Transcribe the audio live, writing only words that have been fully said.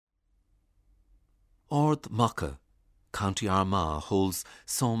Ord Macha, County Armagh, holds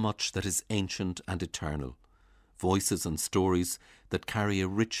so much that is ancient and eternal, voices and stories that carry a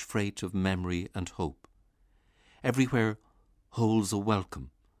rich freight of memory and hope. Everywhere holds a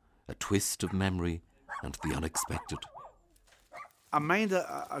welcome, a twist of memory and the unexpected. I mind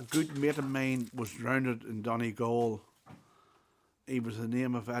a good mate of mine was drowned in Donegal. He was the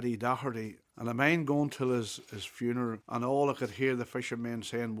name of Eddie Doherty. And I mind going to his funeral, and all I could hear the fishermen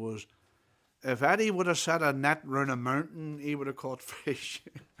saying was, if Eddie would have set a net round a mountain, he would have caught fish.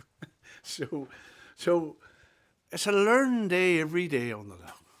 So it's a learning day every day on the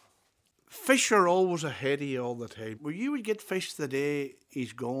loch. Fish are always ahead of you all the time. Well, you would get fish the day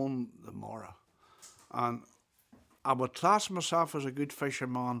he's gone tomorrow. And I would class myself as a good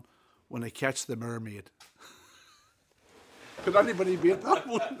fisherman when I catch the mermaid. Could anybody beat that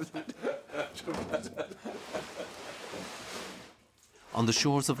one? On the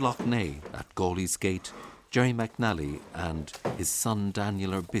shores of Lough Neagh, at Gawley's Gate, Jerry McNally and his son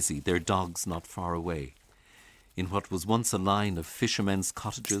Daniel are busy, their dogs not far away. In what was once a line of fishermen's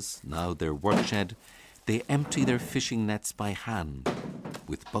cottages, now their workshed, they empty their fishing nets by hand,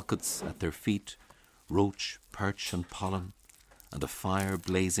 with buckets at their feet, roach, perch and pollen, and a fire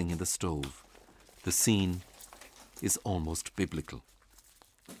blazing in the stove. The scene is almost biblical.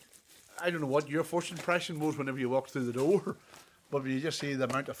 I don't know what your first impression was whenever you walked through the door, but when you just see the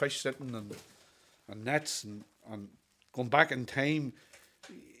amount of fish sitting and nets and going back in time,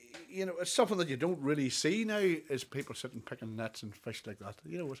 you know, it's something that you don't really see now, is people sitting picking nets and fish like that.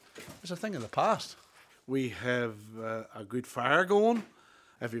 You know, it's a thing of the past. We have a good fire going.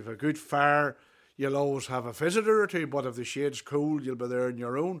 If you have a good fire, you'll always have a visitor or two, but if the shade's cold, you'll be there on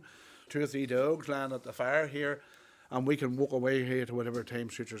your own. 2 or 3 dogs lying at the fire here, and we can walk away here to whatever time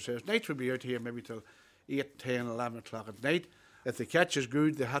suits ourselves. Nights we'll be out here maybe till 8, 10, 11 o'clock at night. If the catch is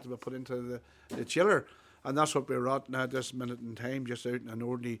good, they have to be put into the chiller, and that's what we're at now this minute in time, just out in an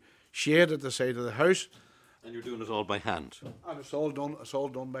ordinary shade at the side of the house. And you're doing it all by hand? And it's all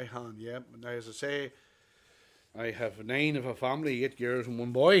done by hand, yeah. Now, as I say, I have 9 of a family, 8 girls and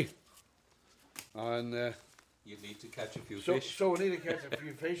 1 boy. And you need to catch a few fish. So we need to catch a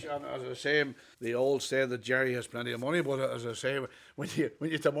few fish. And as I say, they all say that Jerry has plenty of money, but as I say, when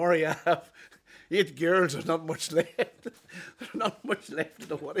you tomorrow you have 8 girls, there's not much left. There's not much left in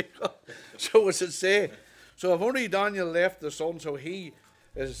the what he got. So as I say, so if only Daniel left the son, so he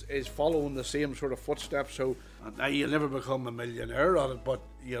is following the same sort of footsteps. So now you'll never become a millionaire on it, but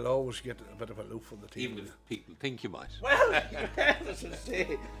you'll always get a bit of a loaf on the table. Even if people think you might. Well, as I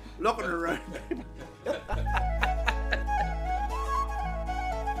say, looking around.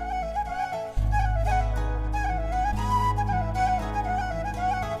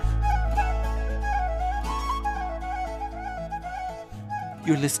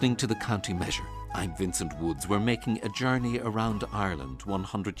 You're listening to The County Measure. I'm Vincent Woods. We're making a journey around Ireland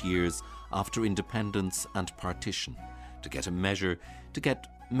 100 years after independence and partition to get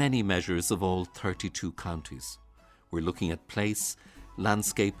many measures of all 32 counties. We're looking at place,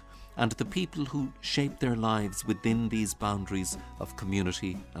 landscape and the people who shape their lives within these boundaries of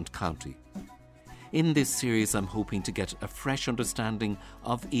community and county. In this series, I'm hoping to get a fresh understanding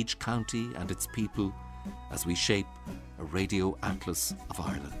of each county and its people as we shape a radio atlas of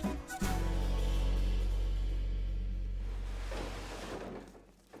Ireland.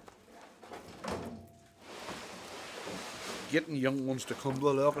 Getting young ones to come to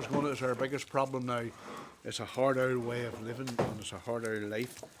the loch is our biggest problem now. It's a hard old way of living and it's a hard old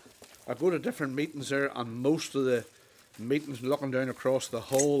life. I go to different meetings there, and most of the meetings looking down across the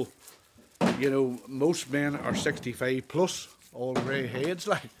hall, you know, most men are 65 plus, all grey heads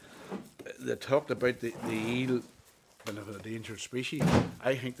like. They talked about the eel being of an endangered species.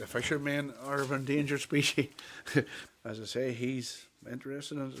 I think the fishermen are of an endangered species. As I say, he's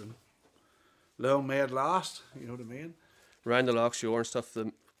interested in it. And long may it last, you know what I mean? Around the loch shore and stuff,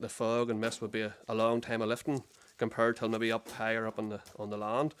 the fog and mist would be a long time of lifting compared to maybe up higher up on the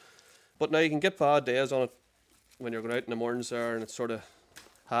land. But now you can get bad days on it when you're going out in the mornings there and it's sort of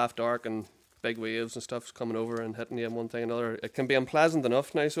half dark and big waves and stuff's coming over and hitting you and one thing and another. It can be unpleasant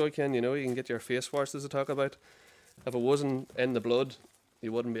enough now, so it can, you know, you can get your face washed, as I talk about. If it wasn't in the blood,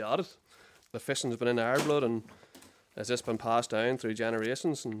 you wouldn't be at it. The fishing's been in our blood and it's just been passed down through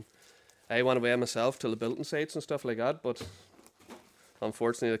generations, and I went away myself to the building sites and stuff like that, but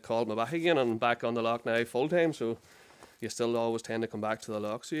unfortunately they called me back again and back on the loch now full time, so you still always tend to come back to the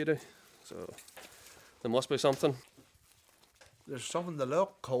loch, so you do. So there must be something. There's something the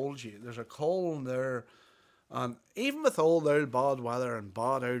loch calls you. There's a call in there, and even with all the old bad weather and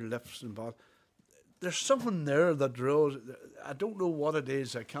bad old lifts and bad, there's something there that draws. I don't know what it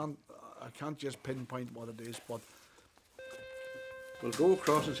is. I can't I can't just pinpoint what it is, but we'll go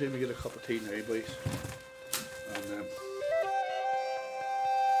across and see if we get a cup of tea now, boys. And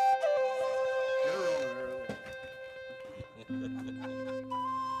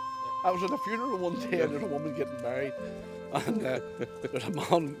I was at a funeral one day and there's a woman getting married, and there's a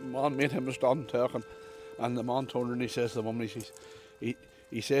man made him stand talking, and the man turned her and he says to the woman,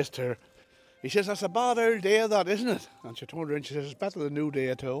 he says to her, he says, "That's a bad old day, that, isn't it?" And she turned her and she says, "It's better than no day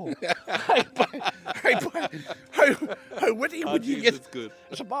at all." How witty would you get? Good.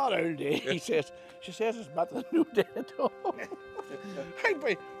 It's a bad old day, he says. She says it's better than no day at all. Hey,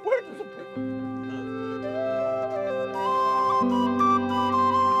 boy, where does it put?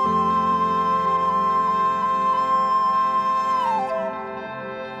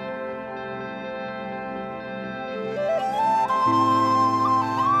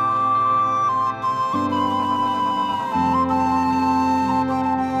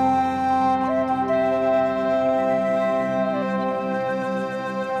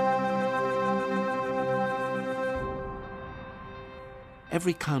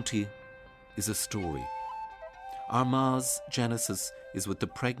 Every county is a story. Armagh's genesis is with the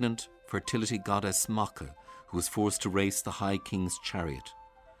pregnant fertility goddess Macha, who was forced to race the High King's chariot.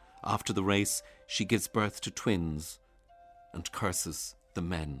 After the race, she gives birth to twins and curses the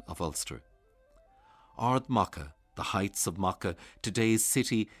men of Ulster. Ard Macha, the heights of Macha, today's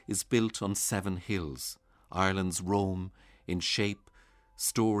city, is built on 7 hills, Ireland's Rome in shape,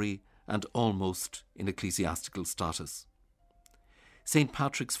 story and almost in ecclesiastical status. St.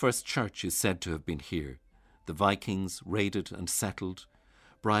 Patrick's first church is said to have been here. The Vikings raided and settled.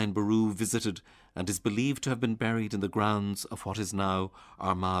 Brian Boru visited and is believed to have been buried in the grounds of what is now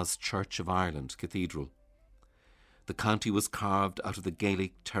Armagh's Church of Ireland Cathedral. The county was carved out of the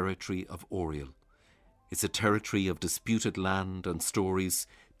Gaelic territory of Oriel. It's a territory of disputed land and stories,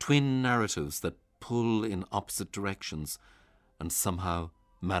 twin narratives that pull in opposite directions and somehow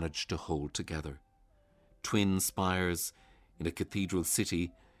manage to hold together. Twin spires in a cathedral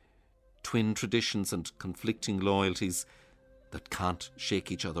city, twin traditions and conflicting loyalties that can't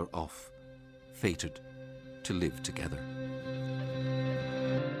shake each other off, fated to live together.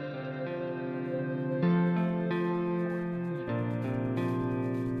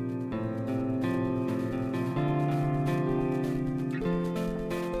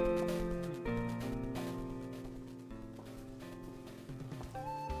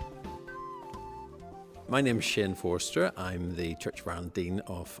 My name is Shane Forster. I'm the Church Warren Dean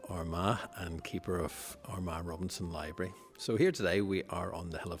of Armagh and keeper of Armagh Robinson Library. So here today we are on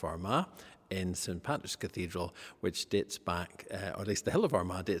the Hill of Armagh in St. Patrick's Cathedral, which dates back, or at least the Hill of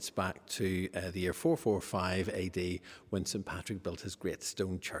Armagh dates back to the year 445 AD when St. Patrick built his great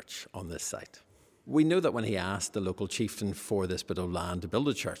stone church on this site. We know that when he asked the local chieftain for this bit of land to build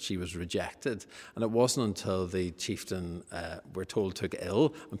a church, he was rejected. And it wasn't until the chieftain, we're told, took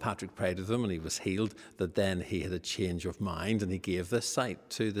ill and Patrick prayed with him and he was healed, that then he had a change of mind and he gave this site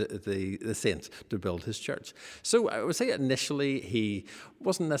to the saint to build his church. So I would say initially he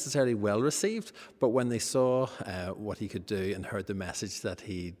wasn't necessarily well received, but when they saw what he could do and heard the message that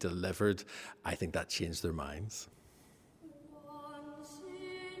he delivered, I think that changed their minds.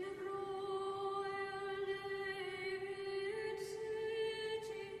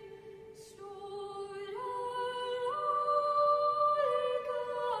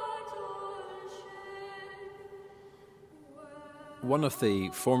 One of the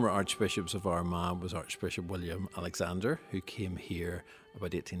former archbishops of Armagh was Archbishop William Alexander, who came here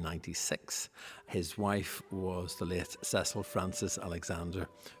about 1896. His wife was the late Cecil Frances Alexander,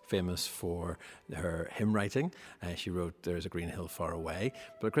 famous for her hymn writing. She wrote "There's a Green Hill Far Away."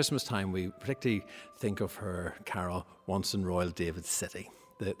 But at Christmas time, we particularly think of her carol, "Once in Royal David's City."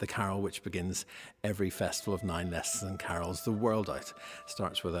 The carol which begins every festival of 9 lessons and carols the world out.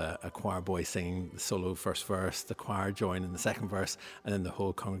 Starts with a choir boy singing the solo first verse, the choir join in the second verse, and then the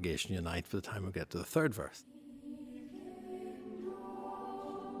whole congregation unite for the time we get to the third verse.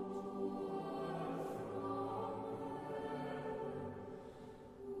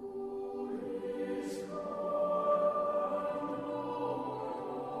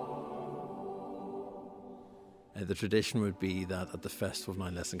 The tradition would be that at the Festival of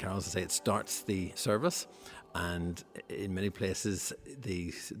 9 Lessons and Carols, it starts the service, and in many places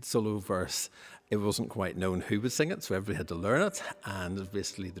the solo verse, it wasn't quite known who would sing it, so everybody had to learn it, and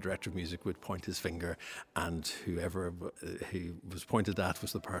basically the director of music would point his finger, and whoever who was pointed at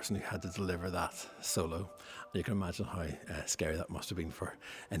was the person who had to deliver that solo. And you can imagine how scary that must have been for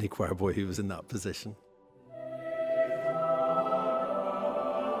any choir boy who was in that position.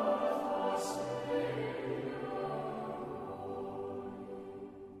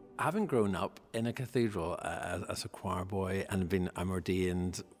 having grown up in a cathedral as a choir boy and I'm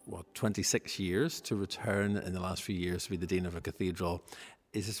ordained, 26 years, to return in the last few years to be the Dean of a cathedral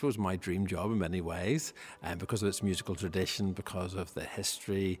is, I suppose, my dream job in many ways, because of its musical tradition, because of the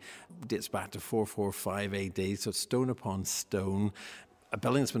history. It dates back to 445 AD, so it's stone upon stone. A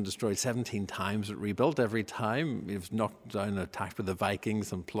building that's been destroyed 17 times, but rebuilt every time. It was knocked down and attacked by the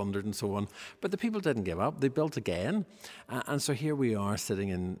Vikings and plundered and so on. But the people didn't give up. They built again. And so here we are sitting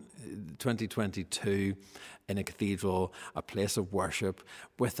in 2022 in a cathedral, a place of worship,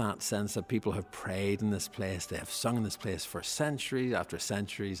 with that sense that people have prayed in this place. They have sung in this place for centuries after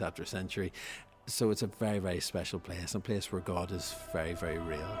centuries after century. So it's a very, very special place, a place where God is very, very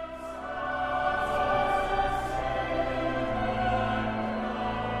real.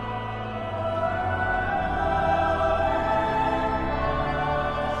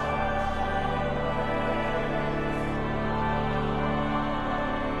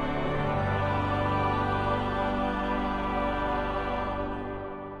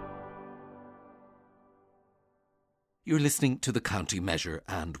 You're listening to the County Measure,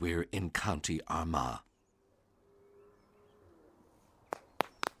 and we're in County Armagh.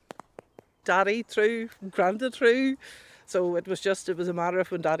 Daddy threw, Granda threw. So it was a matter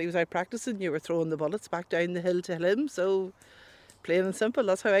of when Daddy was out practicing, you were throwing the bullets back down the hill to him. So plain and simple,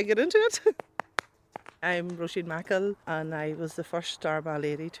 that's how I get into it. I'm Roisin Mackle, and I was the first Armagh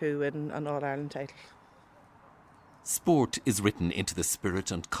lady to win an All-Ireland title. Sport is written into the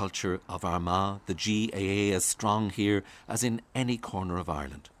spirit and culture of Armagh, the GAA as strong here as in any corner of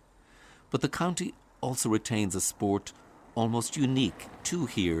Ireland. But the county also retains a sport almost unique to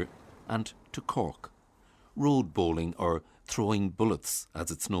here and to Cork. Road bowling, or throwing bullets as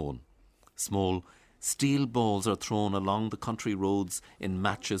it's known. Small steel balls are thrown along the country roads in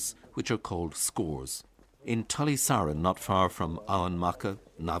matches which are called scores. In Tullysaran, not far from Owenmacka,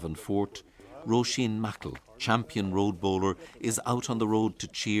 Navan Fort, Roisin Mackle, champion road bowler, is out on the road to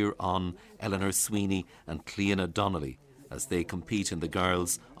cheer on Eleanor Sweeney and Cleana Donnelly as they compete in the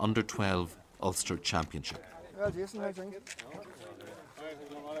girls' Under-12 Ulster Championship.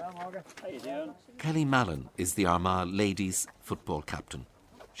 Kelly Mallon is the Armagh ladies' football captain.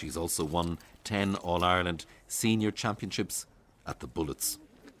 She's also won 10 All-Ireland senior championships at the Bullets.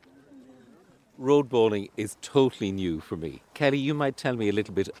 Road bowling is totally new for me. Kelly, you might tell me a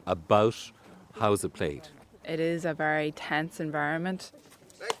little bit about how is it played? It is a very tense environment.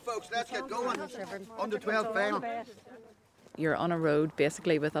 Right, folks, let's get going. Under-12 final. You're on a road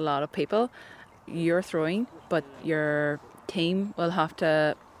basically with a lot of people. You're throwing, but your team will have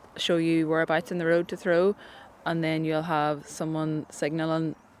to show you whereabouts in the road to throw, and then you'll have someone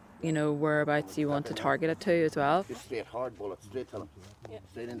signalling, whereabouts you want to target it to as well. Just straight, hard bullet, straight to them. Yeah.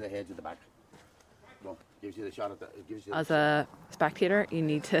 Straight into the heads at the back. Well, gives you the shot at the... As a spectator, you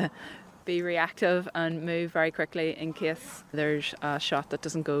need to be reactive and move very quickly in case there's a shot that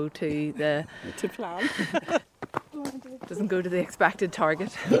doesn't go to the... To plan. doesn't go to the expected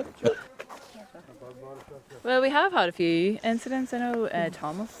target. Well, we have had a few incidents. I know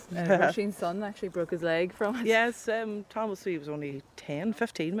Thomas, Roisin's son, actually broke his leg from it. Yes, Thomas, he was only 10,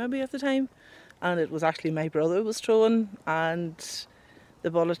 15 maybe at the time. And it was actually my brother was throwing, and the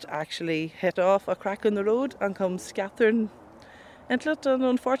bullet actually hit off a crack in the road and come scattering into it, and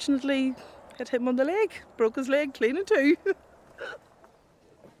unfortunately hit him on the leg. Broke his leg clean in two.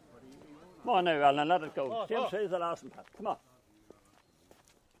 Come on now, Alan, let it go. Jim says the last one. Come on.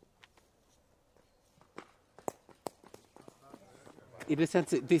 In a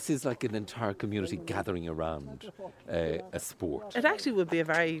sense, this is like an entire community gathering around a sport. It actually would be a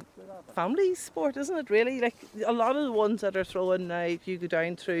very family sport, isn't it, really? Like a lot of the ones that are throwing now, you go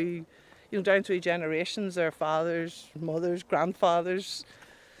down through, down through generations, their fathers, mothers, grandfathers,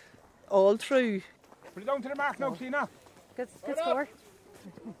 all through. Put it down to the mark now, Tina. Good score.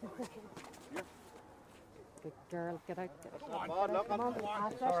 Good girl, get out. Come on.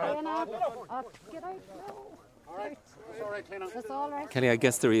 Get out. All right. It's all right, Cleana. It's all right. Kenny, I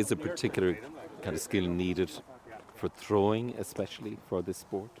guess there is a particular kind of skill needed for throwing, especially for this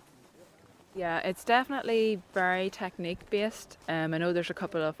sport. Yeah, it's definitely very technique based. I know there's a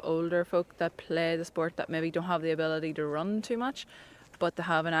couple of older folk that play the sport that maybe don't have the ability to run too much, but they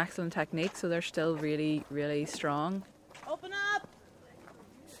have an excellent technique, so they're still really, really strong. Open up!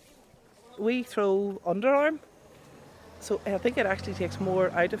 We throw underarm. So I think it actually takes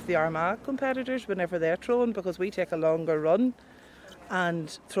more out of the Armagh competitors whenever they're throwing, because we take a longer run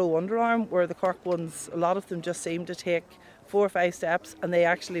and throw underarm, where the Cork ones, a lot of them just seem to take 4 or 5 steps, and they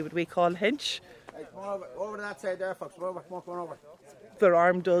actually what we call hinch. Hey, come on over to that side there, folks. Come on over. Their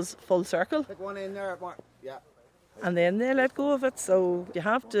arm does full circle. Take one in there. Yeah. and then they let go of it. So you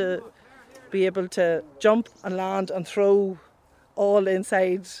have to be able to jump and land and throw all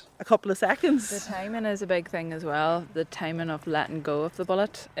inside a couple of seconds. The timing is a big thing as well, the timing of letting go of the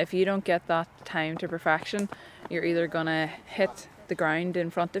bullet. If you don't get that time to perfection, you're either going to hit the ground in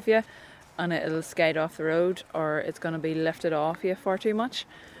front of you and it'll skate off the road, or it's going to be lifted off you far too much.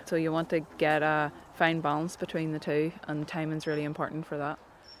 So you want to get a fine balance between the two, and timing's really important for that.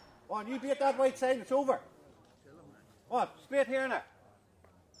 On, you beat that right side, it's over. What? Straight here now.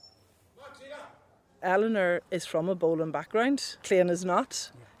 Eleanor is from a bowling background. Clayton is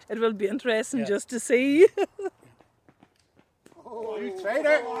not. It will be interesting just to see. Oh, you've tried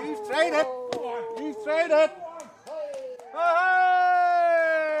it. You've tried it. You've tried it. Hey!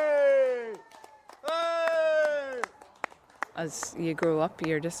 Hey! As you grow up,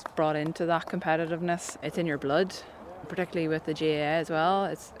 you're just brought into that competitiveness. It's in your blood, particularly with the GAA as well.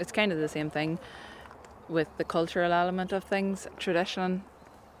 It's kind of the same thing with the cultural element of things, tradition.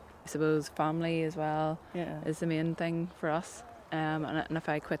 I suppose family as well is the main thing for us. And if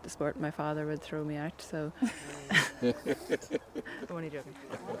I quit the sport, my father would throw me out. So, I'm only joking.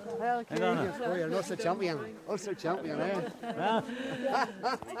 Well, You're also champion. Also champion, eh?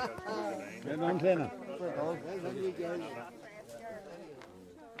 Good on, Clayton.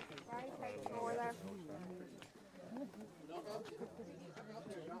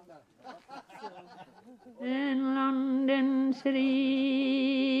 In London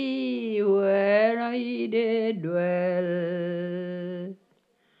City, where I did dwell,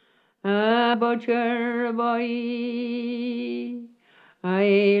 a butcher boy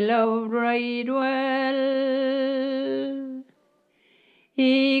I loved right well.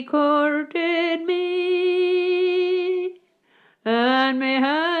 He courted me and my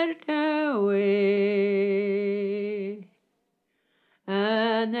heart away,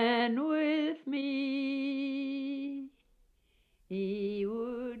 and then with me he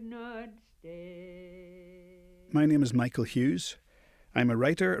would not stay. My name is Michael Hughes. I'm a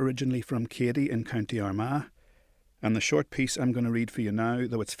writer originally from Cady in County Armagh, and the short piece I'm going to read for you now,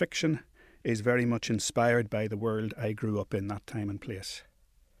 though it's fiction, is very much inspired by the world I grew up in that time and place.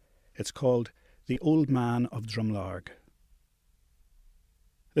 It's called The Old Man of Drumlarg.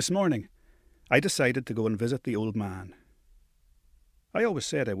 This morning, I decided to go and visit the old man. I always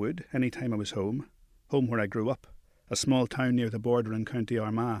said I would, any time I was home where I grew up, a small town near the border in County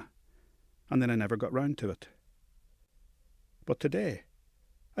Armagh, and then I never got round to it. But today,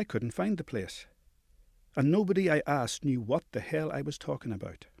 I couldn't find the place, and nobody I asked knew what the hell I was talking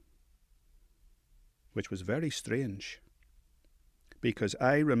about. Which was very strange, because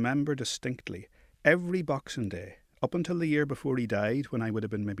I remember distinctly every Boxing Day, up until the year before he died, when I would have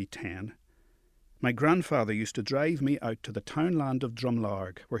been maybe 10, my grandfather used to drive me out to the townland of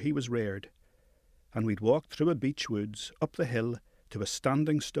Drumlarg, where he was reared, and we'd walk through a beech woods, up the hill, to a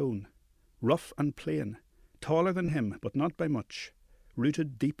standing stone, rough and plain, taller than him, but not by much,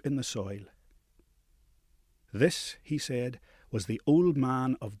 rooted deep in the soil. This, he said, was the old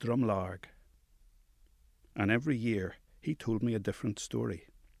man of Drumlarg. And every year he told me a different story.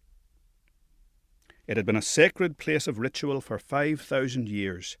 It had been a sacred place of ritual for 5,000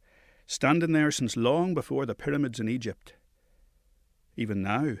 years, standing there since long before the pyramids in Egypt. Even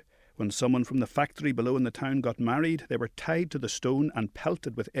now, when someone from the factory below in the town got married, they were tied to the stone and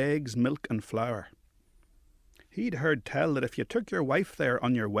pelted with eggs, milk and flour. He'd heard tell that if you took your wife there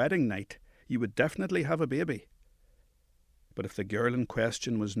on your wedding night, you would definitely have a baby. But if the girl in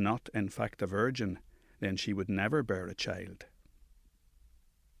question was not, in fact, a virgin, then she would never bear a child.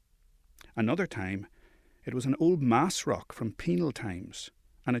 Another time, it was an old mass rock from penal times,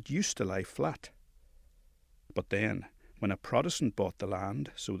 and it used to lie flat. But then, when a Protestant bought the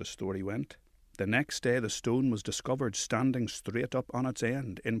land, so the story went, the next day the stone was discovered standing straight up on its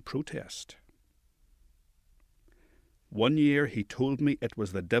end in protest. One year he told me it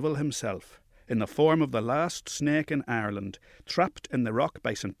was the devil himself, in the form of the last snake in Ireland, trapped in the rock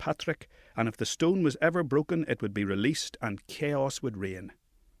by St. Patrick, and if the stone was ever broken it would be released and chaos would reign.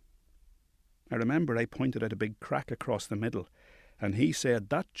 I remember I pointed out a big crack across the middle, and he said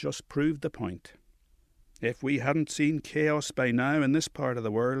that just proved the point. If we hadn't seen chaos by now in this part of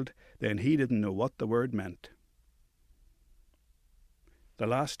the world, then he didn't know what the word meant. The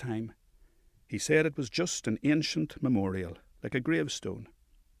last time, he said it was just an ancient memorial, like a gravestone,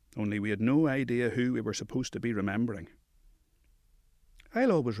 only we had no idea who we were supposed to be remembering.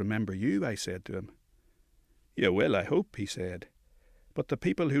 I'll always remember you, I said to him. You will, I hope, he said, but the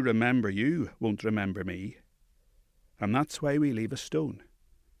people who remember you won't remember me. And that's why we leave a stone,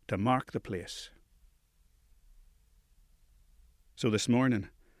 to mark the place. So this morning,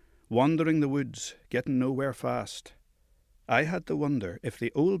 wandering the woods, getting nowhere fast. I had to wonder if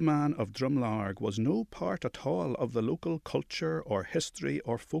the old man of Drumlarg was no part at all of the local culture or history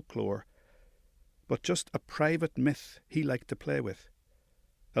or folklore, but just a private myth he liked to play with.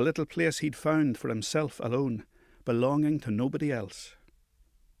 A little place he'd found for himself alone, belonging to nobody else.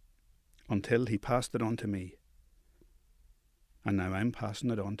 Until he passed it on to me. And now I'm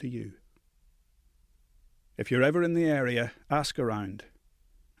passing it on to you. If you're ever in the area, ask around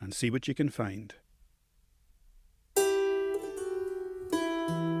and see what you can find.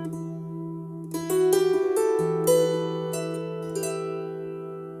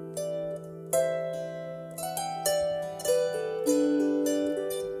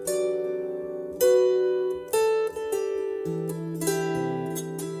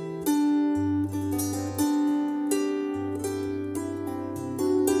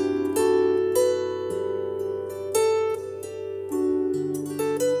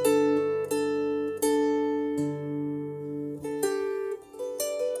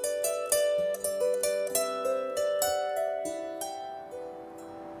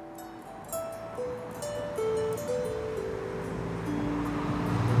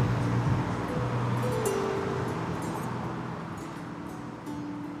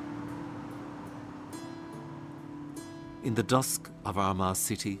 In the dusk of Armagh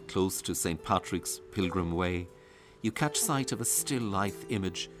City, close to St. Patrick's Pilgrim Way, you catch sight of a still life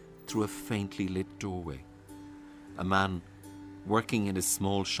image through a faintly lit doorway. A man working in his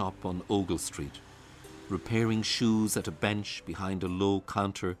small shop on Ogle Street, repairing shoes at a bench behind a low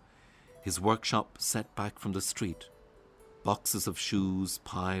counter, his workshop set back from the street, boxes of shoes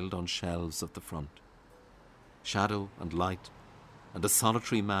piled on shelves at the front. Shadow and light, and a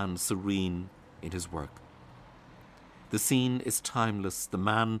solitary man serene in his work. The scene is timeless. The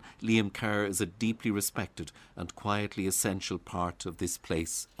man, Liam Kerr, is a deeply respected and quietly essential part of this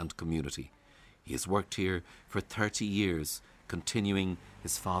place and community. He has worked here for 30 years, continuing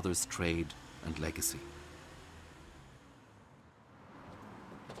his father's trade and legacy.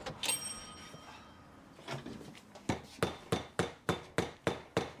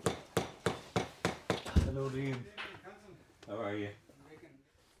 Hello, Liam. How are you?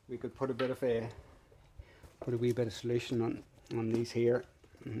 We could put a wee bit of solution on these here,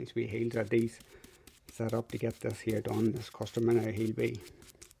 and these wee heels are these set up to get this here done. This customer now, he'll be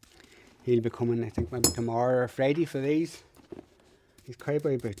coming, I think maybe tomorrow or Friday for these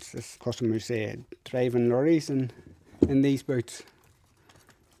cowboy boots. This customer's driving lorries in these boots.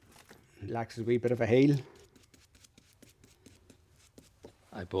 Lacks a wee bit of a heel.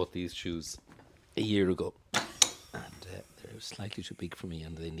 I bought these shoes a year ago, and they're slightly too big for me,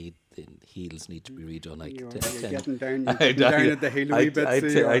 and the heels need to be redone. You're getting down at the heel a wee bit.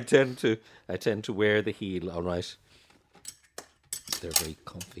 I tend to wear the heel. All right, they're very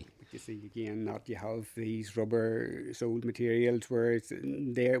comfy. You see again, not you have these rubber soled materials where it's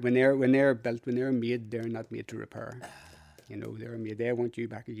when they're built, when they're made, they're not made to repair. You know, they're made. They want you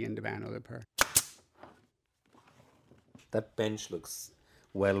back again to buy another pair. That bench looks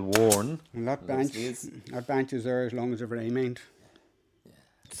well worn. And that bench is there as long as ever I mind.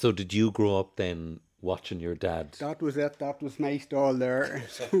 So did you grow up then watching your dad? That was it. That was my stall there.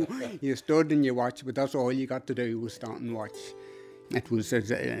 So you stood and you watched, but that's all you got to do was stand and watch. It was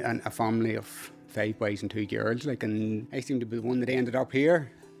a family of 5 boys and 2 girls, and I seem to be the one that ended up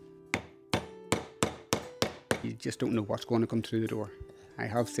here. You just don't know what's going to come through the door. I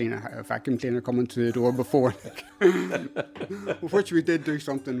have seen a vacuum cleaner coming through the door before, which we did do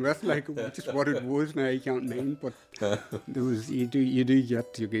something with, just what it was now I can't mind, but you do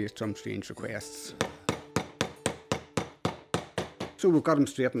get some strange requests. So we've got them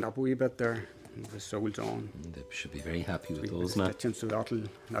straightened up a wee bit there. The soles on. They should be very happy with those now. So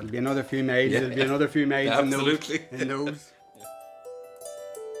that'll be another few miles. There'll be another few miles Absolutely. in those.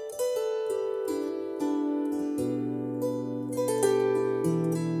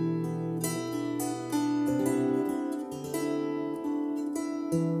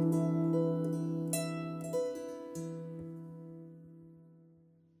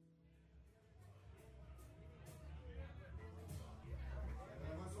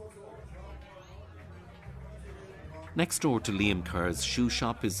 Next door to Liam Kerr's shoe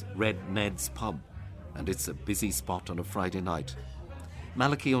shop is Red Ned's Pub, and it's a busy spot on a Friday night.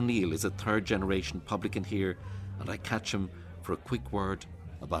 Malachy O'Neill is a third-generation publican here, and I catch him for a quick word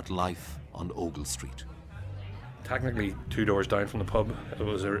about life on Ogle Street. Technically 2 doors down from the pub. It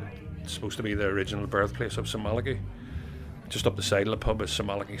was supposed to be the original birthplace of St Malachy. Just up the side of the pub is St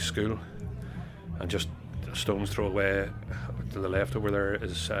Malachy School, and just a stone's throw away to the left over there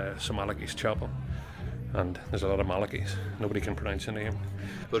is St Malachy's Chapel. and there's a lot of Malachis. Nobody can pronounce the name.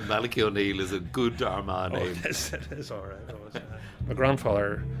 But Malachy O'Neill is a good Armagh name. It is all right. My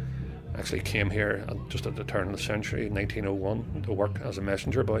grandfather actually came here just at the turn of the century, in 1901, to work as a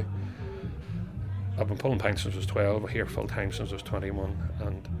messenger boy. I've been pulling pints since I was 12, here full time since I was 21,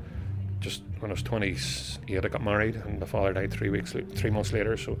 and just when I was 28 I got married, and my father died 3 months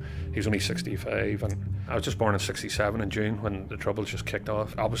later, so he was only 65, and I was just born in 67 in June when the troubles just kicked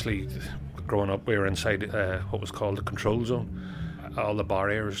off. Obviously, growing up we were inside what was called the control zone. All the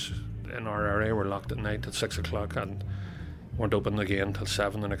barriers in our area were locked at night at 6 o'clock and weren't open again until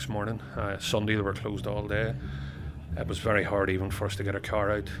 7 the next morning. Sunday they were closed all day. It was very hard even for us to get a car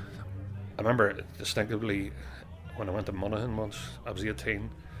out. I remember distinctively when I went to Monaghan once. I was 18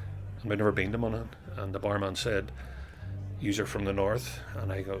 and I'd never been to Monaghan, and the barman said, "You're from the north,"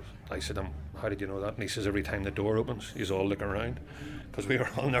 and I said, "How did you know that?" And he says, "Every time the door opens, you all look around," because we were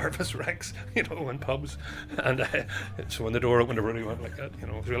all nervous wrecks, in pubs, and so when the door opened, everybody went like that. It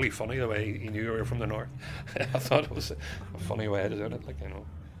was really funny the way he knew you were from the north. I thought it was a funny way to do it,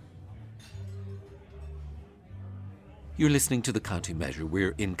 You're listening to the County Measure.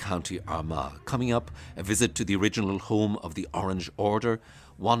 We're in County Armagh. Coming up, a visit to the original home of the Orange Order,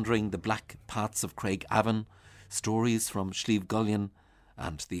 wandering the black paths of Craigavon, stories from Sliabh Gullion,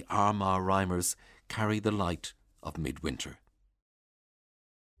 and the Armagh rhymers carry the light of midwinter.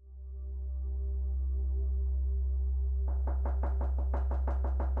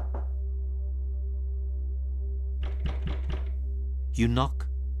 You knock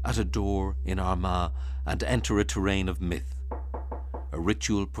at a door in Armagh and enter a terrain of myth, a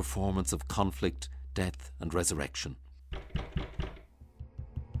ritual performance of conflict, death and resurrection.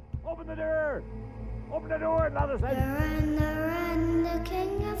 Open the door! Open the door and let us in! Run, the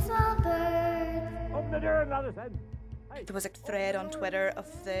king of all birds. Open the door and let us in! There was a thread on Twitter of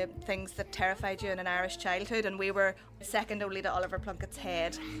the things that terrified you in an Irish childhood, and we were second only to Oliver Plunkett's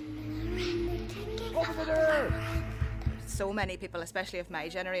head. Open the door! So many people, especially of my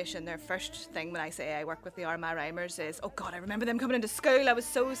generation, their first thing when I say I work with the Armagh Rhymers is, "Oh God, I remember them coming into school, I was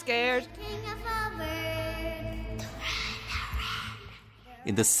so scared."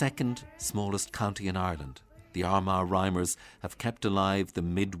 In the second smallest county in Ireland, the Armagh Rhymers have kept alive the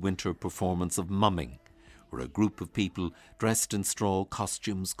midwinter performance of mumming, where a group of people dressed in straw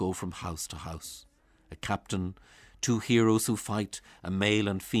costumes go from house to house. A captain, two heroes who fight, a male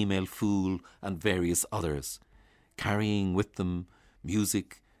and female fool, and various others, carrying with them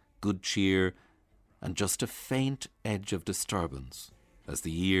music, good cheer, and just a faint edge of disturbance as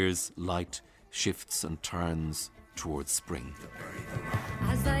the year's light shifts and turns towards spring.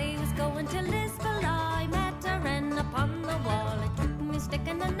 As I was going to Lisbon, I met a wren upon the wall. I took me stick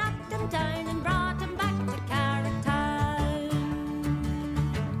and I knocked him down and brought him back to Carricktown.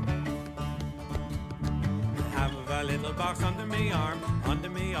 Have a little box under me arm, under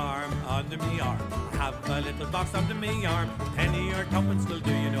me arm, under me arm. Have a little box under me arm, penny or tuppence will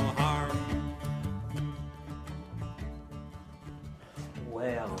do you no harm.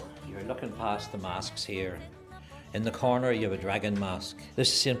 Well, you're looking past the masks here. In the corner you have a dragon mask. This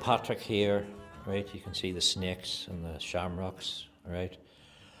is St. Patrick here, right? You can see the snakes and the shamrocks, right?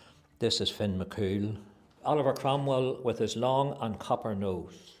 This is Finn McCool. Oliver Cromwell with his long and copper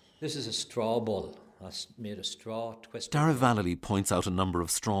nose. This is a straw bull. That's made of straw, twisted. Dara Vallely points out a number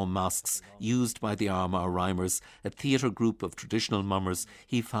of straw masks used by the Armagh Rhymers, a theatre group of traditional mummers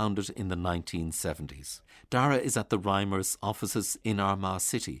he founded in the 1970s. Dara is at the Rhymers' offices in Armagh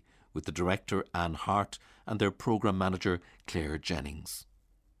City with the director Anne Hart and their programme manager Claire Jennings.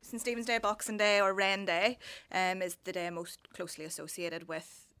 St Stephen's Day, Boxing Day or Wren Day is the day most closely associated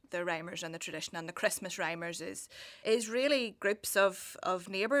with the Rhymers and the tradition, and the Christmas Rhymers is really groups of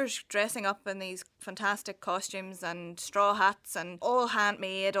neighbours dressing up in these fantastic costumes and straw hats, and all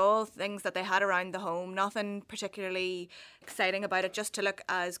handmade, all things that they had around the home, nothing particularly exciting about it, just to look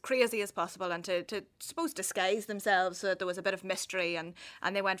as crazy as possible and to suppose disguise themselves so that there was a bit of mystery, and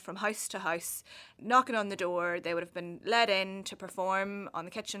they went from house to house knocking on the door. They would have been let in to perform on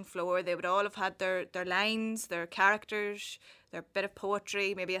the kitchen floor. They would all have had their lines, their characters, their bit of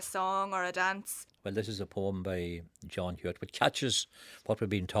poetry, maybe a song or a dance. Well, this is a poem by John Hewitt, which catches what we've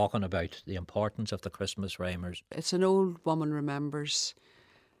been talking about, the importance of the Christmas Rhymers. It's an old woman remembers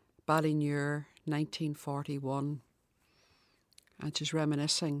Ballynear, 1941, and she's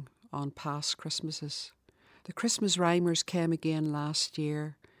reminiscing on past Christmases. The Christmas Rhymers came again last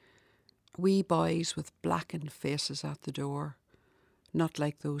year, wee boys with blackened faces at the door, not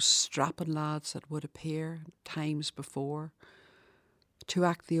like those strapping lads that would appear times before, to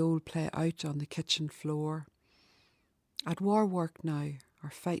act the old play out on the kitchen floor. At war work now, or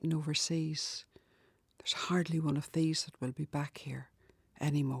fighting overseas, There's hardly one of these that will be back here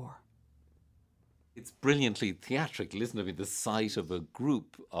anymore. It's brilliantly theatrical, isn't it? I mean, the sight of a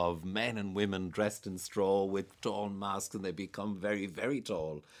group of men and women dressed in straw with tall masks, and they become very, very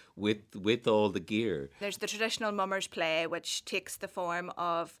tall with all the gear. There's the traditional mummers play, which takes the form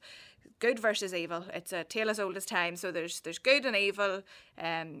of good versus evil. It's a tale as old as time. So there's good and evil.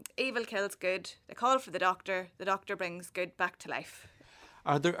 Evil kills good. They call for the doctor. The doctor brings good back to life.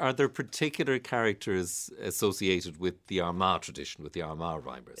 Are there particular characters associated with the Armagh tradition, with the Armagh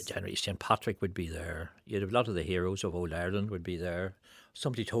rhymers? Generally, St. Patrick would be there. You'd have a lot of the heroes of old Ireland would be there.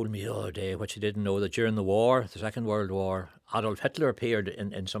 Somebody told me the other day, what you didn't know, that during the war, the Second World War, Adolf Hitler appeared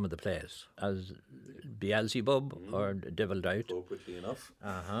in some of the plays as Beelzebub or Devilled Out. Appropriately enough.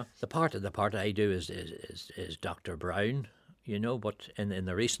 The part I do is Dr. Brown, you know, but in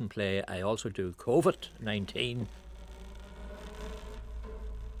the recent play I also do COVID-19.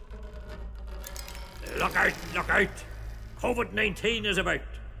 Look out, look out! COVID-19 is about.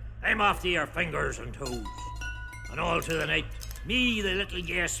 I'm after your fingers and toes. And all through the night, me, the little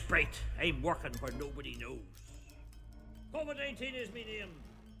gay sprite, I'm working where nobody knows. COVID-19 is me name.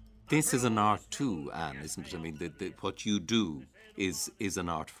 This is an art too, Anne, isn't it? I mean, what you do is an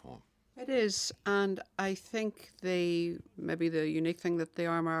art form. It is, and I think maybe the unique thing that the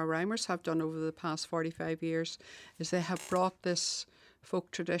Armagh Rhymers have done over the past 45 years is they have brought this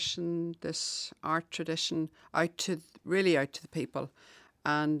folk tradition, this art tradition out to the people.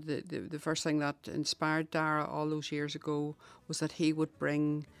 And the first thing that inspired Dara all those years ago was that he would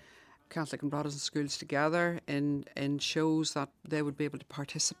bring Catholic and Protestant schools together in shows that they would be able to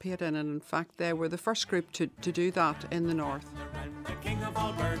participate in. And in fact, they were the first group to do that in the north. The king of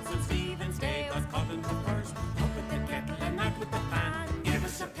all birds of Stephen's Day was caught in the first. Up with the kettle and out with the pan. Give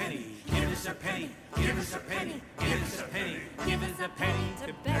us a penny, give us a penny, give us a penny, give us a penny, give us a penny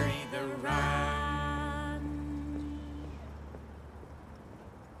to bury the ram.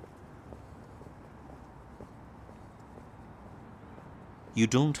 You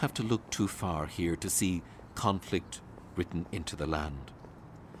don't have to look too far here to see conflict written into the land.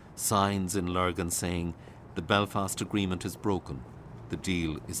 Signs in Lurgan saying the Belfast Agreement is broken, the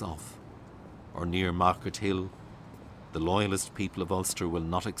deal is off. Or near Market Hill, the loyalist people of Ulster will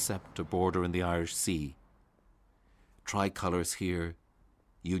not accept a border in the Irish Sea. Tricolours here,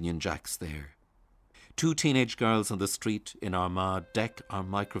 Union Jacks there. Two teenage girls on the street in Armagh deck our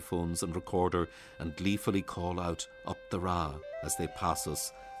microphones and recorder and gleefully call out up the Ra as they pass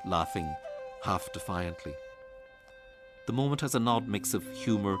us, laughing half defiantly. The moment has an odd mix of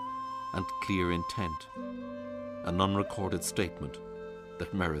humour and clear intent, an unrecorded statement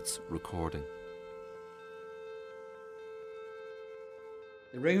that merits recording.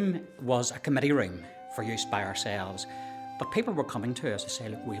 The room was a committee room for use by ourselves, but people were coming to us to say,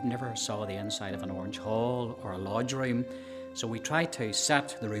 look, we've never saw the inside of an Orange Hall or a lodge room, so we tried to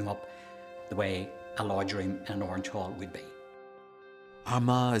set the room up the way a lodge room in an Orange Hall would be.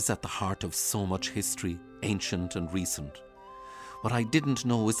 Armagh is at the heart of so much history, ancient and recent. What I didn't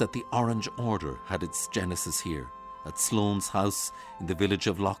know is that the Orange Order had its genesis here, at Sloane's house in the village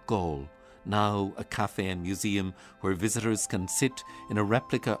of Lough Neagh, now a cafe and museum where visitors can sit in a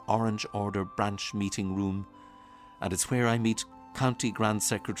replica Orange Order branch meeting room. And it's where I meet County Grand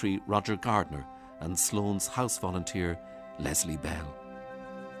Secretary Roger Gardner and Sloane's house volunteer Leslie Bell.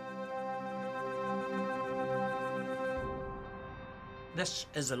 This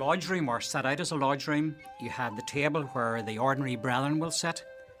is the lodge room, or set out as a lodge room. You have the table where the ordinary brethren will sit.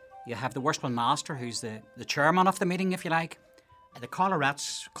 You have the worshipful master, who's the chairman of the meeting, if you like. The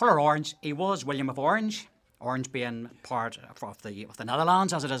collarettes, colour orange. He was William of Orange, Orange being part of the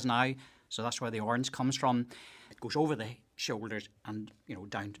Netherlands as it is now. So that's where the orange comes from. It goes over the shoulders and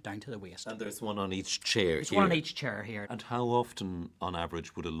down to the waist. And there's one on each chair. There's one on each chair here. And how often, on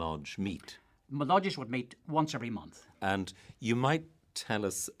average, would a lodge meet? Lodges would meet once every month. And you might tell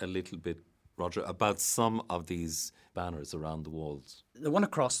us a little bit, Roger, about some of these banners around the walls. The one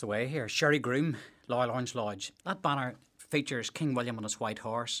across the way here, Sherry Groom, Loyal Orange Lodge. That banner features King William on his white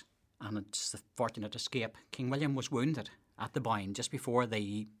horse, and it's the fortunate escape. King William was wounded at the Boyne just before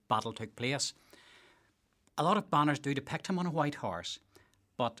the battle took place. A lot of banners do depict him on a white horse,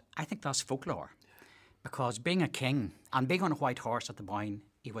 but I think that's folklore, because being a king and being on a white horse at the Boyne,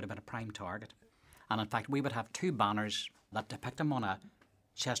 he would have been a prime target. And in fact, we would have two banners that depict him on a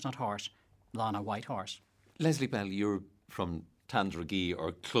chestnut horse than a white horse. Leslie Bell, you're from Tandragee,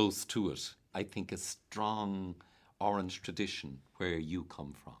 or close to it. I think a strong orange tradition where you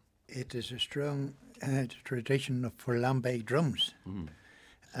come from. It is a strong tradition for lambe drums.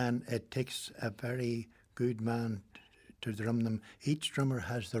 And it takes a very good man to drum them. Each drummer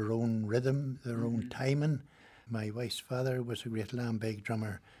has their own rhythm, their own timing. My wife's father was a great lambeg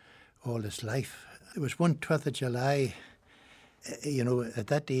drummer all his life. There was one 12th of July, at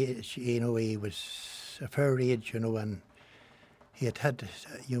that age, he was a fair age, and he had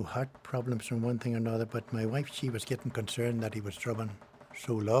heart problems from one thing or another, but my wife, she was getting concerned that he was drumming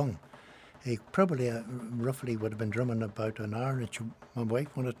so long. He probably roughly would have been drumming about an hour, and my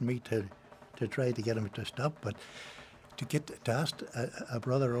wife wanted me to try to get him to stop, but to ask a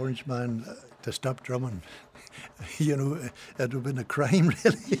brother Orangeman to stop drumming, it would have been a crime,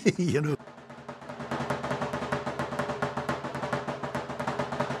 really,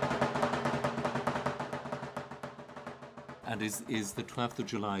 And is the 12th of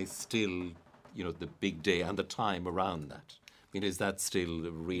July still, the big day and the time around that? I mean, is that still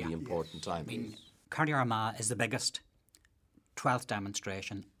a really important time? I mean, County Armagh is the biggest 12th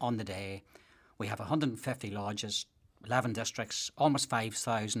demonstration on the day. We have 150 lodges, 11 districts, almost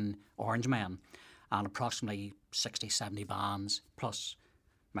 5,000 Orangemen, and approximately 60, 70 bands, plus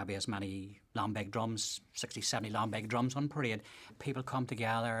maybe as many lambeg drums, 60, 70 lambeg drums on parade. People come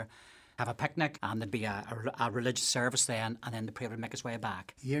together, have a picnic, and there'd be a religious service then, and then the parade would make its way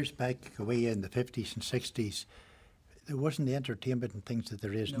back. Years back, away in the 50s and 60s, there wasn't the entertainment and things that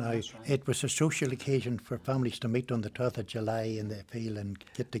there is now. That's right. It was a social occasion for families to meet on the 12th of July in the field and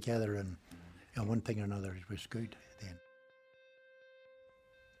get together and one thing or another. It was good then.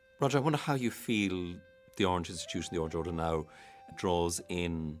 Roger, I wonder how you feel the Orange Institution, the Orange Order now, draws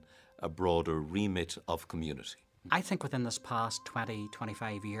in a broader remit of community. I think within this past 20,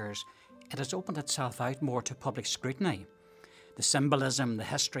 25 years, it has opened itself out more to public scrutiny. The symbolism, the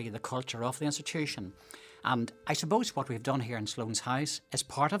history, the culture of the institution. And I suppose what we've done here in Sloane's House is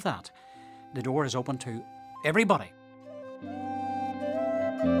part of that. The door is open to everybody.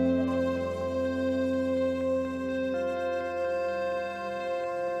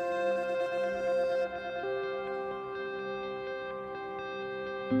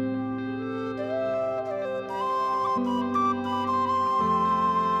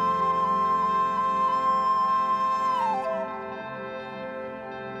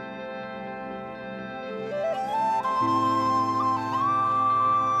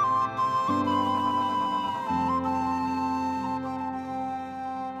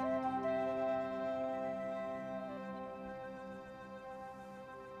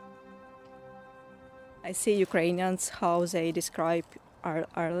 I see Ukrainians, how they describe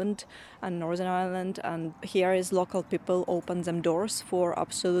Ireland and Northern Ireland, and here is local people open them doors for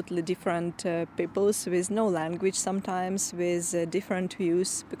absolutely different peoples with no language sometimes, with different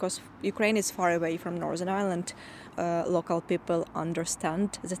views, because Ukraine is far away from Northern Ireland. Local people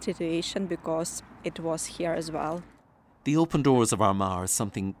understand the situation because it was here as well. The open doors of Armagh are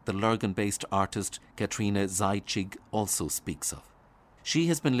something the Lurgan-based artist Katrina Zajcik also speaks of. She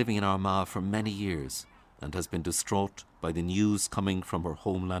has been living in Armagh for many years and has been distraught by the news coming from her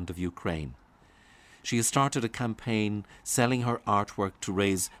homeland of Ukraine. She has started a campaign selling her artwork to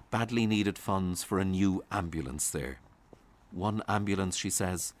raise badly needed funds for a new ambulance there. One ambulance, she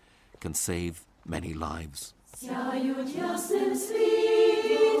says, can save many lives.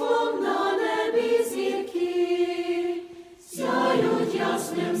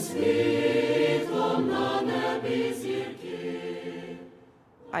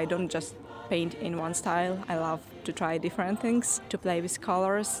 I don't just paint in one style. I love to try different things, to play with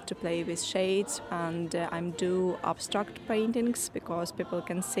colors, to play with shades, and I do abstract paintings because people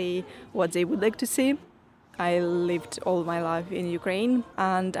can see what they would like to see. I lived all my life in Ukraine,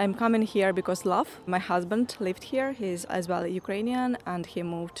 and I'm coming here because love. My husband lived here. He's as well Ukrainian, and he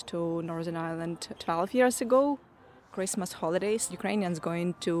moved to Northern Ireland 12 years ago. Christmas holidays, Ukrainians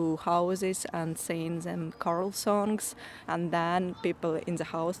going to houses and sing them carol songs, and then people in the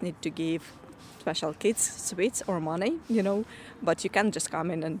house need to give special kids sweets or money, but you can't just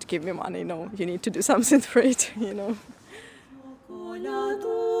come in and give me money, no, you need to do something for it,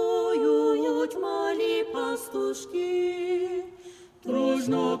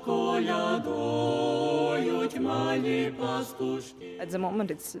 At the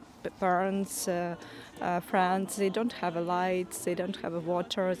moment it's parents, friends, they don't have a light, they don't have a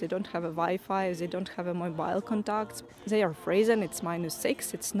water, they don't have a Wi-Fi, they don't have a mobile contacts. They are frozen, it's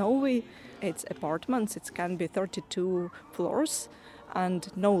 -6, it's snowy, it's apartments, it can be 32 floors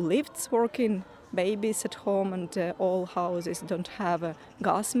and no lifts working, babies at home, and all houses don't have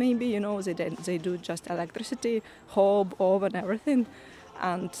gas maybe, they do just electricity, hob, oven, everything,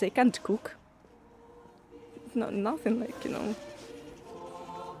 and they can't cook. No, nothing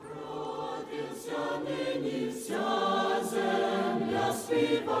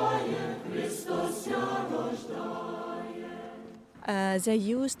The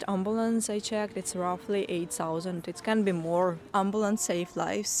used ambulance I checked, it's roughly 8,000. It can be more. Ambulance save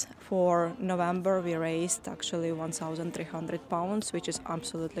lives. For November we raised actually £1,300, which is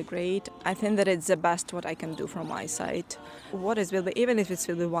absolutely great. I think that it's the best what I can do from my side. What it will be, even if it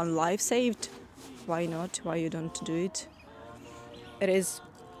will be one life saved, why not? Why you don't do it? It is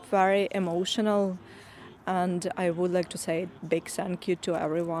very emotional, and I would like to say big thank you to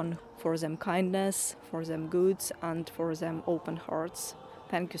everyone for them kindness, for them goods, and for them open hearts.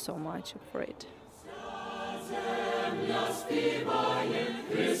 Thank you so much for it.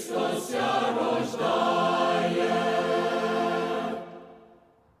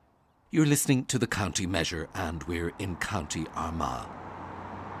 You're listening to the County Measure, and we're in County Armagh.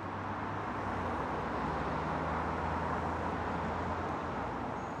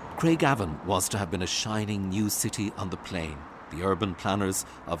 Craigavon was to have been a shining new city on the plain. The urban planners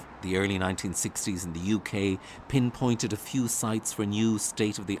of the early 1960s in the UK pinpointed a few sites for new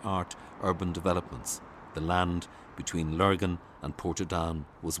state-of-the-art urban developments. The land between Lurgan and Portadown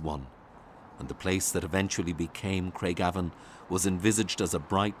was one, and the place that eventually became Craigavon was envisaged as a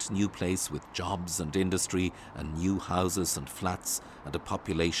bright new place with jobs and industry and new houses and flats and a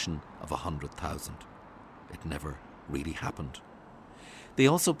population of 100,000. It never really happened. They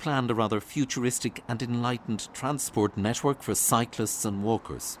also planned a rather futuristic and enlightened transport network for cyclists and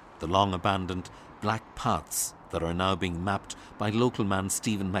walkers, the long-abandoned black paths that are now being mapped by local man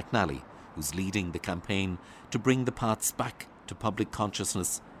Stephen McNally, who's leading the campaign to bring the paths back to public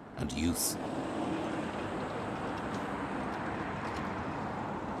consciousness and use.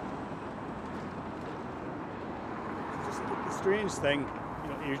 The strange thing,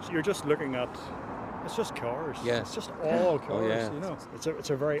 you're just looking at. It's just cars. Yeah. It's just all cars. Oh, yeah.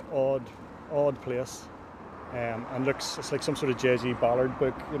 It's a very odd place, and it's like some sort of J.G. Ballard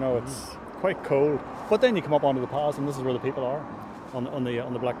book. It's quite cold. But then you come up onto the paths, and this is where the people are, on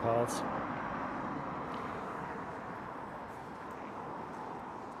the black paths.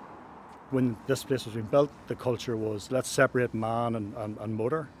 When this place was being built, the culture was let's separate man and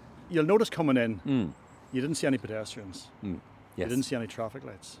motor. You'll notice coming in, you didn't see any pedestrians. Yes. You didn't see any traffic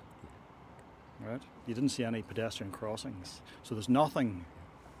lights. Right? You didn't see any pedestrian crossings. So there's nothing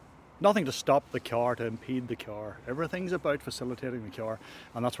to stop the car, to impede the car. Everything's about facilitating the car,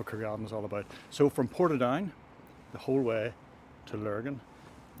 and that's what Craigavon is all about. So from Portadown, the whole way to Lurgan,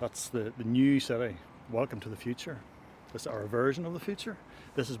 that's the new city. Welcome to the future. This is our version of the future.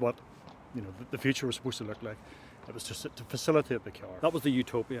 This is what the future was supposed to look like. It was just to facilitate the car. That was the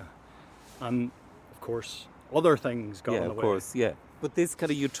utopia. And of course, other things got in the way. Yeah, of course, yeah. But this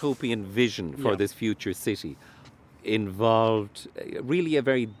kind of utopian vision for this future city involved really a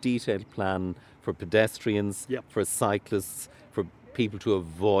very detailed plan for pedestrians, for cyclists, for people to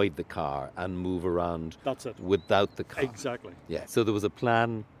avoid the car and move around without the car. Exactly. Yeah. So there was a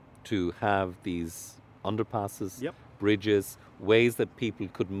plan to have these underpasses, bridges, ways that people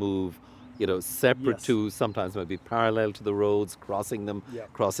could move, separate to, sometimes maybe parallel to the roads, crossing them,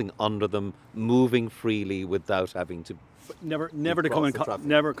 crossing under them, moving freely without having to never come in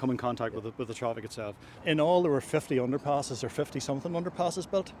contact with the traffic itself. In all, there were 50 underpasses or 50-something underpasses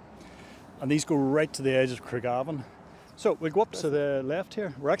built, and these go right to the edge of Craigavon. So we'll go up to the left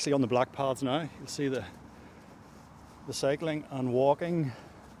here. We're actually on the black paths now. You'll see the cycling and walking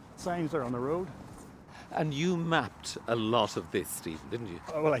signs there on the road. And you mapped a lot of this, Stephen, didn't you?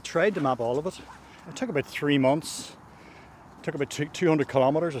 Well, I tried to map all of it. It took about 3 months. It took about 200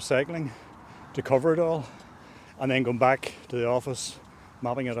 kilometres of cycling to cover it all. And then going back to the office,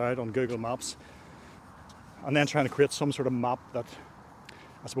 mapping it out on Google Maps. And then trying to create some sort of map that,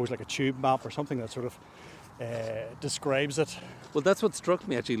 I suppose like a tube map or something that sort of describes it. Well, that's what struck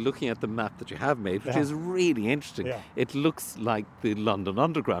me actually looking at the map that you have made, which is really interesting. Yeah. It looks like the London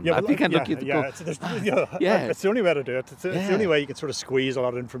Underground map. You can look at it's the only way to do it. It's the only way you can sort of squeeze a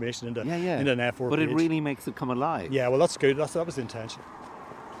lot of information into an A4 But page. it really makes it come alive. Yeah, well, that's good. That was the intention.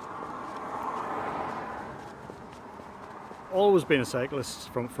 Always been a cyclist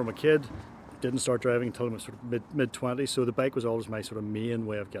from a kid. Didn't start driving until I was sort of mid-20s, so the bike was always my sort of main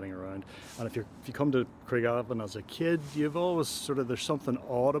way of getting around. And if you come to Craigavon as a kid, you've always there's something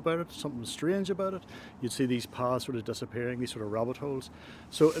odd about it, something strange about it. You'd see these paths sort of disappearing, these sort of rabbit holes.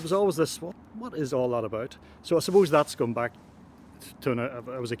 So it was always this, what is all that about? So I suppose that's gone back to when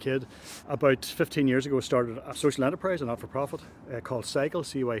I was a kid. About 15 years ago, I started a social enterprise, a not-for-profit, called Cycle,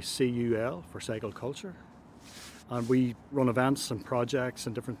 CYCUL, for cycle culture. And we run events and projects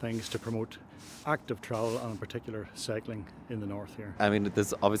and different things to promote active travel and in particular cycling in the north here. I mean,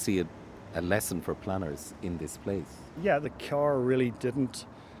 there's obviously a lesson for planners in this place. Yeah, the car really didn't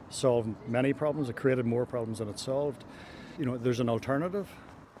solve many problems. It created more problems than it solved. there's an alternative.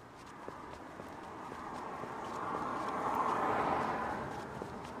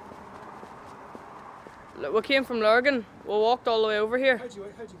 We came from Lurgan. We walked all the way over here. How'd you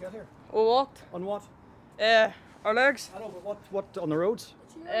get here? We walked. On what? Our legs. I know, but what on the roads?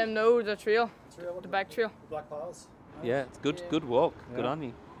 No, the trail. The back trail. Black paths. Yeah, it's good walk. Good on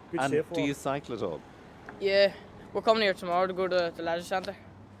you. Good and safe do walk. you cycle at all? Yeah, we're coming here tomorrow to go to the leisure centre.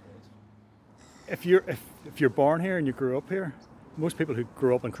 If you're born here and you grew up here, most people who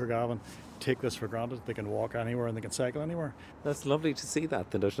grew up in Craigavon take this for granted. They can walk anywhere and they can cycle anywhere. That's lovely to see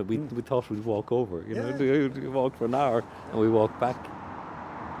that. We thought we'd walk over. We walked for an hour and we walked back.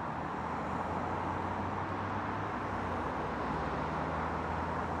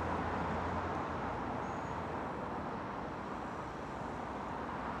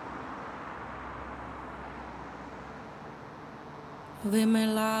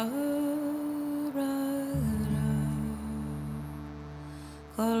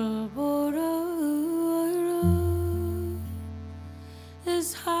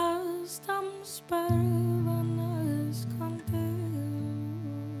 Is hastam sparvanas contel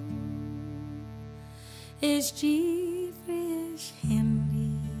is Jeffries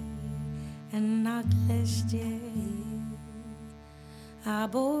Henry and not less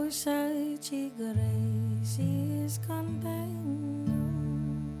Abosa Chigres is content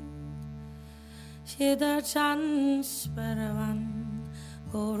Shida chance paravan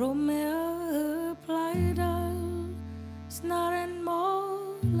Goromea plaidal Snarren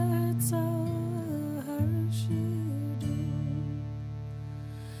målet herskid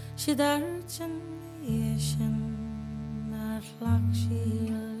Shidarchen yeshen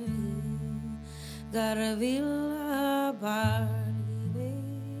Narlakshil Garavilla bari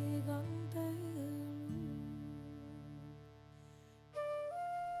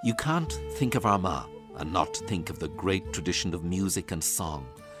You can't think of Armagh and not think of the great tradition of music and song,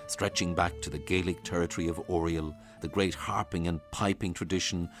 stretching back to the Gaelic territory of Oriel, the great harping and piping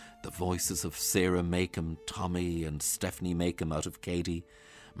tradition, the voices of Sarah Macomb, Tommy and Stephanie Macomb out of Cady,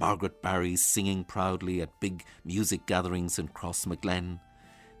 Margaret Barry singing proudly at big music gatherings in Crossmaglen,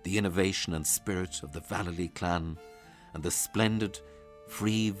 the innovation and spirit of the Vallely clan, and the splendid,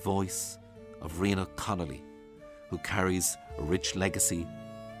 free voice of Rena Connolly, who carries a rich legacy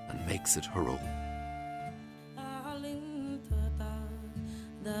and makes it her own.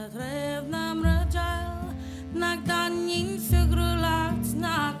 Nagdanyin sugrulat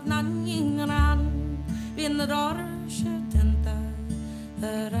snak nanyin ran bin ror shutenta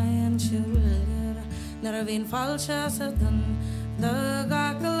ran shulger nervin falsha satan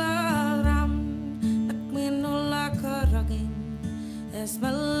dagakalaram nakminula karagin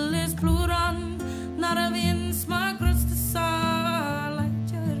esmel is pluran nervin smagrust sala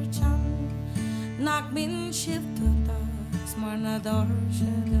churchan nakmin shiftota smarna dor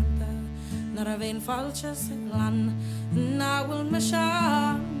shutenta Naravin falcha siglan na will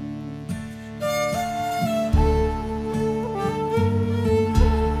mashan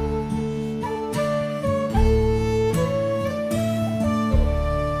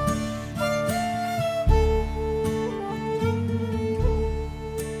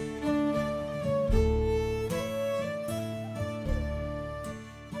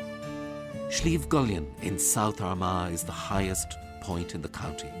Sliabh Gullion in South Armagh is the highest point in the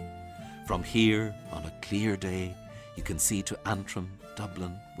county. From here, on a clear day, you can see to Antrim,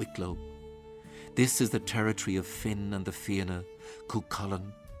 Dublin, Wicklow. This is the territory of Finn and the Fianna,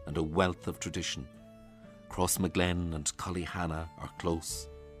 Cuchulainn, and a wealth of tradition. Crossmaglen and Collyhanna are close.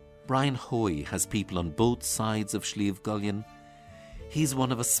 Brian Hoy has people on both sides of Sliabh Gullion. He's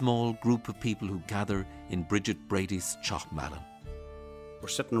one of a small group of people who gather in Bridget Brady's Chochmalin. We're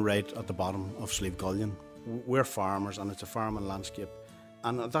sitting right at the bottom of Sliabh Gullion. We're farmers and it's a farming landscape.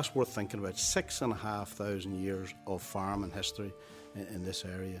 And that's worth thinking about. 6,500 years of farming history in this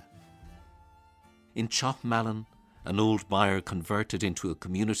area. In Chochmalin, an old byre converted into a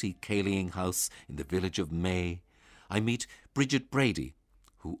community caileying house in the village of May, I meet Bridget Brady,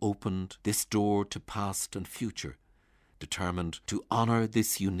 who opened this door to past and future, determined to honour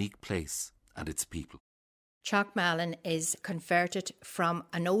this unique place and its people. Chochmalin is converted from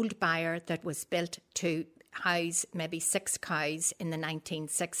an old byre that was built to house maybe 6 cows in the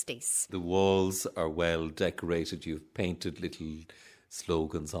 1960s. The walls are well decorated. You've painted little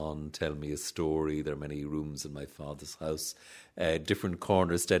slogans on, tell me a story. There are many rooms in my father's house, different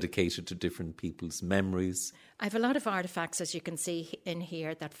corners dedicated to different people's memories. I have a lot of artefacts, as you can see in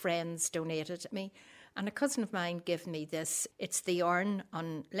here, that friends donated me. And a cousin of mine gave me this. It's the urn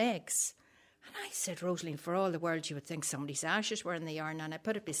on legs. And I said, Rosaleen, for all the world you would think somebody's ashes were in the urn, and I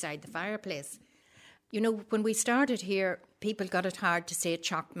put it beside the fireplace. You know, when we started here, people got it hard to say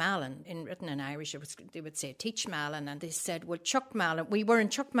Chuck Malin. Written in Irish, they would say Teach Malin, and they said, well, Chuck Malin. We were in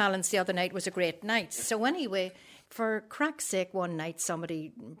Chuck Malin's the other night, was a great night. So anyway, for crack's sake, one night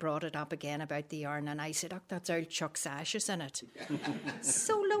somebody brought it up again about the urn, and I said, oh, that's old Chuck's ashes in it.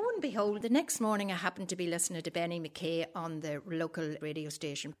 So lo and behold, the next morning I happened to be listening to Benny McKay on the local radio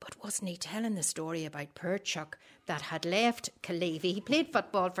station, but wasn't he telling the story about poor Chuck that had left Killeavy? He played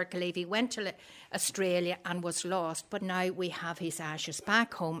football for Killeavy, went to Australia and was lost, but now we have his ashes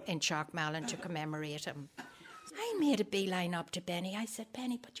back home in Chalkmalin to commemorate him. I made a beeline up to Benny. I said,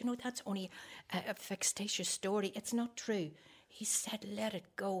 Benny, but you know, that's only a fictitious story. It's not true. He said, let it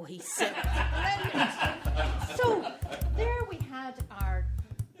go. He said, so there we had our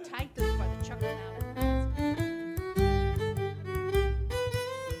title for the Chuck Malin.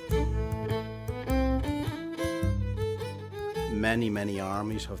 Many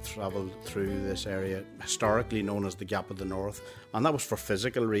armies have travelled through this area, historically known as the Gap of the North, and that was for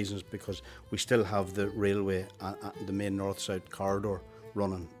physical reasons, because we still have the railway, the main north-south corridor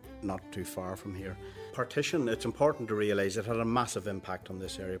running not too far from here. Partition, it's important to realise it had a massive impact on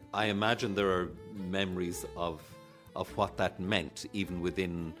this area. I imagine there are memories of what that meant, even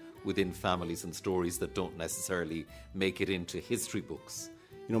within families, and stories that don't necessarily make it into history books.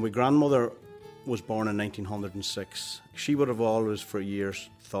 You know, my grandmother was born in 1906. She would have always for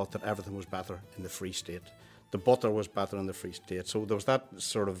years thought that everything was better in the Free State. The butter was better in the Free State. So there was that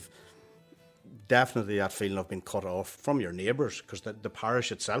sort of, definitely that feeling of being cut off from your neighbours, because the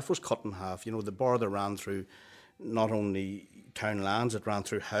parish itself was cut in half. You know, the border ran through not only town lands, it ran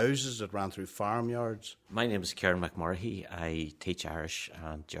through houses, it ran through farmyards. My name is Kieran McMurray. I teach Irish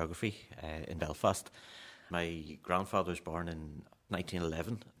and geography in Belfast. My grandfather was born in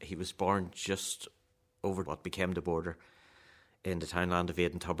 1911. He was born just over what became the border in the townland of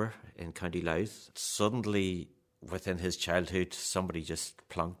Aden-Tubber in County Louth. Suddenly, within his childhood, somebody just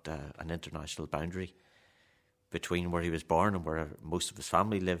plunked an international boundary between where he was born and where most of his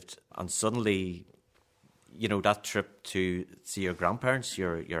family lived. And suddenly, you know, that trip to see your grandparents,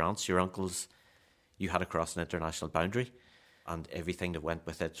 your aunts, your uncles, you had to cross an international boundary. And everything that went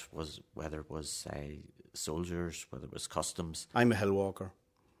with it was, whether it was soldiers, whether it was customs. I'm a hill walker.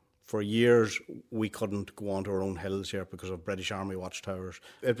 For years, we couldn't go onto our own hills here because of British Army watchtowers.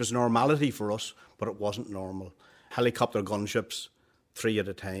 It was normality for us, but it wasn't normal. Helicopter gunships, 3 at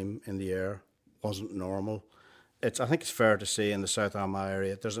a time in the air, wasn't normal. I think it's fair to say in the South Armagh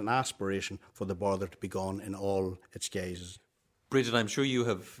area, there's an aspiration for the border to be gone in all its guises. Bridget, I'm sure you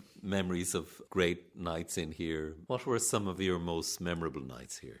have memories of great nights in here. What were some of your most memorable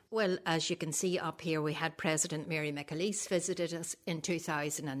nights here? Well, as you can see up here, we had President Mary McAleese visited us in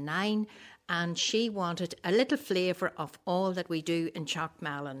 2009, and she wanted a little flavour of all that we do in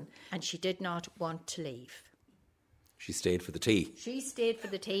Chalkmalin, and she did not want to leave. She stayed for the tea. She stayed for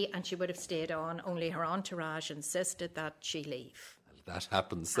the tea, and she would have stayed on, only her entourage insisted that she leave. That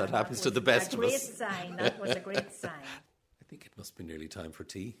happens. That happens to the best of us. A great sign. That was a great sign. I think it must be nearly time for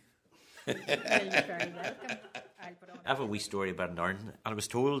tea. You're very welcome. I have a wee story about an urn, and I was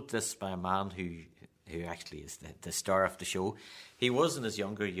told this by a man who actually is the star of the show. He was in his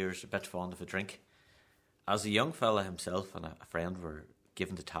younger years a bit fond of a drink. As a young fella himself and a friend were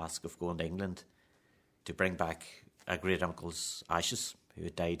given the task of going to England to bring back a great uncle's ashes who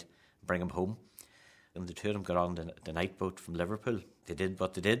had died, bring him home. And the two of them got on the night boat from Liverpool. They did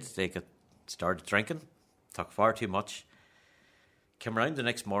what they did. They started drinking, took far too much. Came round the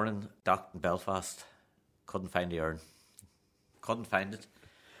next morning, docked in Belfast, couldn't find the urn. Couldn't find it.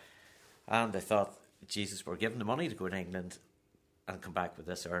 And I thought, Jesus, we're given the money to go to England and come back with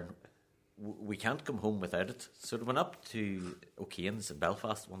this urn. We can't come home without it. So they went up to O'Kane's in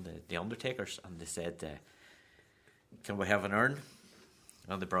Belfast, one of the undertakers, and they said, can we have an urn?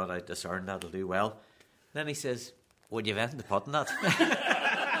 And they brought out this urn, that'll do well. Then he says, would you have anything to put in that?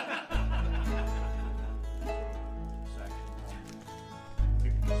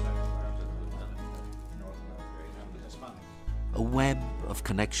 A web of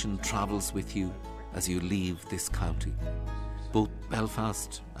connection travels with you as you leave this county. Both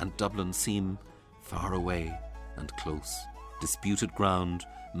Belfast and Dublin seem far away and close. Disputed ground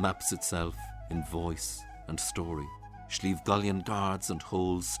maps itself in voice and story. Sliabh Gullion guards and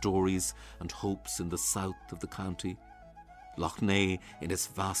holds stories and hopes in the south of the county. Lough Neagh in its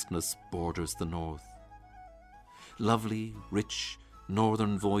vastness borders the north. Lovely, rich,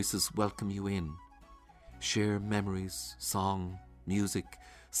 northern voices welcome you in. Share memories, song, music,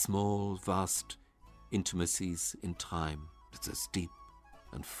 small, vast intimacies in time. It's as deep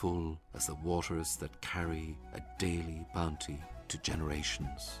and full as the waters that carry a daily bounty to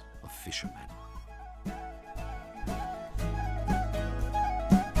generations of fishermen. Bye.